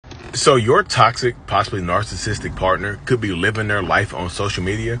So your toxic, possibly narcissistic partner could be living their life on social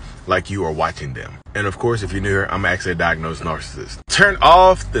media like you are watching them. And of course, if you're new here, I'm actually a diagnosed narcissist. Turn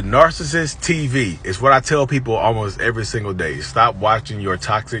off the narcissist TV. It's what I tell people almost every single day. Stop watching your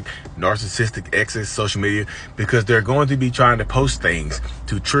toxic, narcissistic ex's social media because they're going to be trying to post things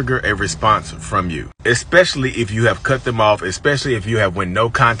to trigger a response from you. Especially if you have cut them off, especially if you have went no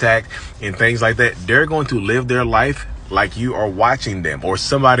contact and things like that. They're going to live their life like you are watching them, or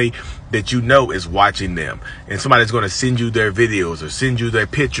somebody that you know is watching them, and somebody's going to send you their videos or send you their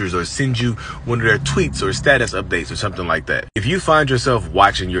pictures or send you one of their tweets or status updates or something like that. If you find yourself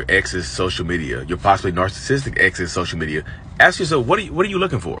watching your ex's social media, your possibly narcissistic ex's social media, ask yourself, what are you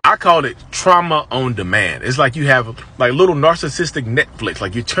looking for? I call it trauma on demand. It's like you have like little narcissistic Netflix.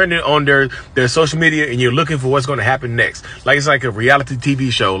 Like you turn it on their social media and you're looking for what's going to happen next. Like it's like a reality TV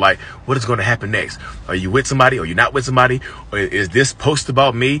show. Like what is going to happen next? Are you with somebody? Are you not with somebody? Or is this post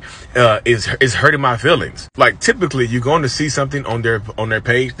about me is hurting my feelings? Like typically you're going to see something on their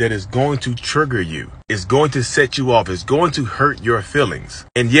page that is going to trigger you. It's going to set you off. It's going to hurt your feelings.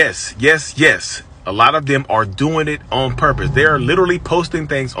 And yes. A lot of them are doing it on purpose. They are literally posting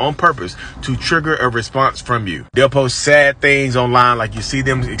things on purpose to trigger a response from you. They'll post sad things online, like you see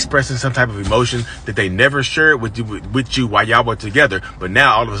them expressing some type of emotion that they never shared with you while y'all were together, but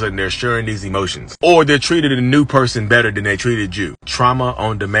now all of a sudden they're sharing these emotions. Or they're treated a new person better than they treated you. Trauma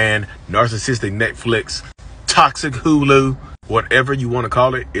on demand, narcissistic Netflix, toxic Hulu, whatever you want to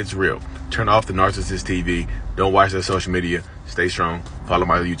call it, it's real. Turn off the narcissist TV. Don't watch their social media. Stay strong. Follow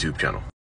my YouTube channel.